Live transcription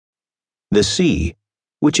The sea,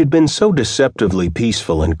 which had been so deceptively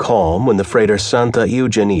peaceful and calm when the freighter Santa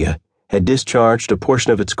Eugenia had discharged a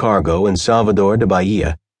portion of its cargo in Salvador de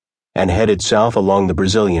Bahia and headed south along the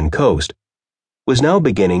Brazilian coast, was now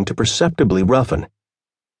beginning to perceptibly roughen.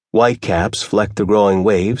 Whitecaps flecked the growing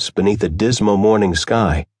waves beneath a dismal morning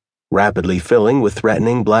sky, rapidly filling with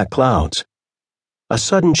threatening black clouds. A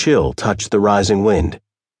sudden chill touched the rising wind.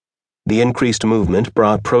 The increased movement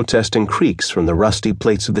brought protesting creaks from the rusty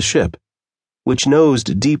plates of the ship, which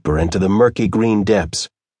nosed deeper into the murky green depths,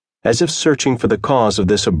 as if searching for the cause of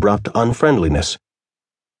this abrupt unfriendliness.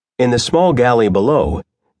 In the small galley below,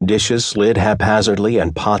 dishes slid haphazardly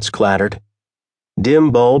and pots clattered.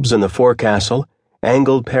 Dim bulbs in the forecastle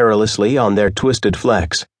angled perilously on their twisted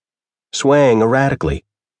flecks, swaying erratically,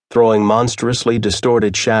 throwing monstrously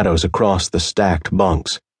distorted shadows across the stacked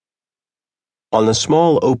bunks. On the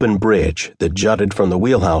small open bridge that jutted from the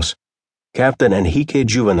wheelhouse, Captain Enrique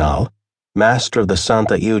Juvenal, master of the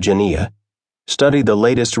Santa Eugenia, studied the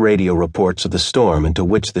latest radio reports of the storm into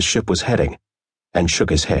which the ship was heading, and shook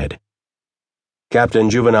his head. Captain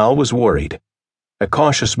Juvenal was worried. A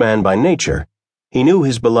cautious man by nature, he knew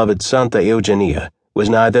his beloved Santa Eugenia was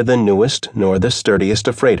neither the newest nor the sturdiest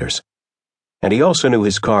of freighters, and he also knew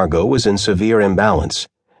his cargo was in severe imbalance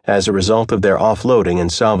as a result of their offloading in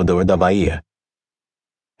Salvador da Bahia.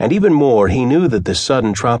 And even more, he knew that the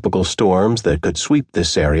sudden tropical storms that could sweep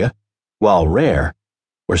this area, while rare,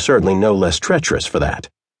 were certainly no less treacherous for that.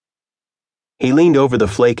 He leaned over the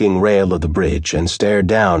flaking rail of the bridge and stared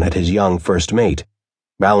down at his young first mate,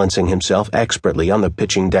 balancing himself expertly on the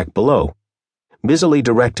pitching deck below, busily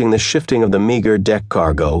directing the shifting of the meager deck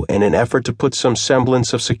cargo in an effort to put some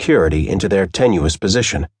semblance of security into their tenuous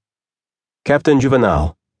position. Captain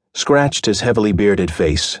Juvenal scratched his heavily bearded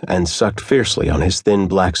face and sucked fiercely on his thin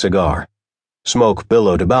black cigar. Smoke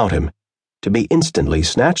billowed about him, to be instantly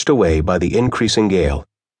snatched away by the increasing gale.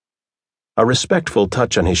 A respectful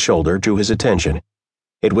touch on his shoulder drew his attention.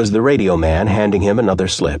 It was the radio man handing him another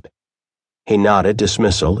slip. He nodded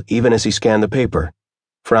dismissal even as he scanned the paper,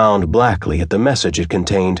 frowned blackly at the message it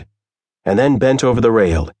contained, and then bent over the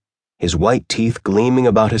rail, his white teeth gleaming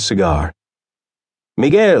about his cigar.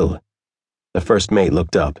 "Miguel!" The first mate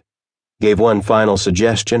looked up, gave one final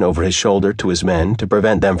suggestion over his shoulder to his men to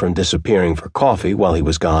prevent them from disappearing for coffee while he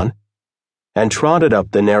was gone, and trotted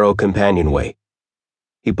up the narrow companionway.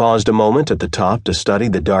 He paused a moment at the top to study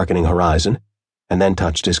the darkening horizon, and then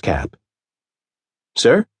touched his cap.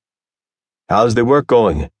 "Sir? How's the work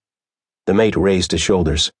going?" The mate raised his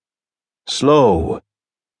shoulders. "Slow."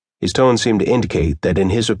 His tone seemed to indicate that in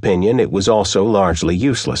his opinion it was also largely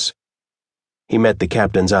useless. He met the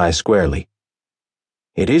captain's eye squarely.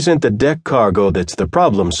 "It isn't the deck cargo that's the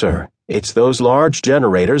problem, sir. It's those large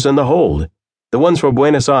generators in the hold, the ones for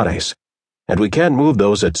Buenos Aires, and we can't move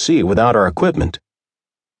those at sea without our equipment."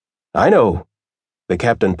 "I know." The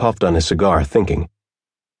captain puffed on his cigar, thinking.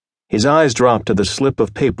 His eyes dropped to the slip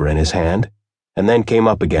of paper in his hand, and then came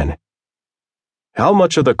up again. "How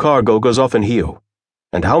much of the cargo goes off in Rio,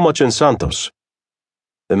 and how much in Santos?"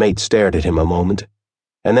 The mate stared at him a moment,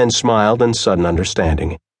 and then smiled in sudden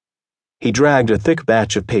understanding. He dragged a thick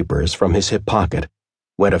batch of papers from his hip pocket,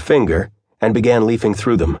 wet a finger, and began leafing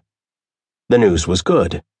through them. The news was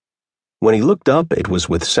good. When he looked up, it was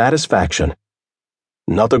with satisfaction.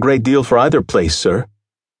 "Not a great deal for either place, sir.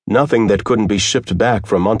 Nothing that couldn't be shipped back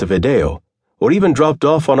from Montevideo, or even dropped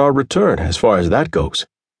off on our return, as far as that goes."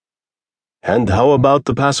 "And how about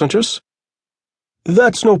the passengers?"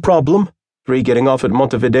 "That's no problem. 3 getting off at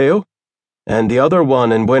Montevideo, and the other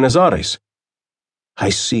 1 in Buenos Aires." "I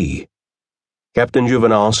see." Captain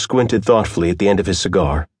Juvenal squinted thoughtfully at the end of his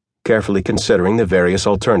cigar, carefully considering the various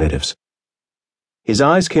alternatives. His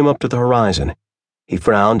eyes came up to the horizon. He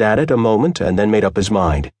frowned at it a moment and then made up his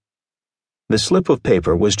mind. The slip of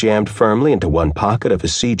paper was jammed firmly into one pocket of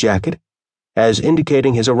his sea jacket, as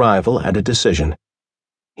indicating his arrival at a decision.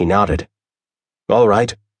 He nodded. "All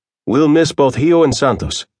right. We'll miss both Rio and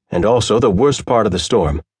Santos, and also the worst part of the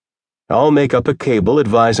storm. I'll make up a cable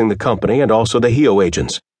advising the company and also the Rio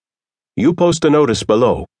agents. You post a notice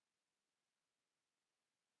below."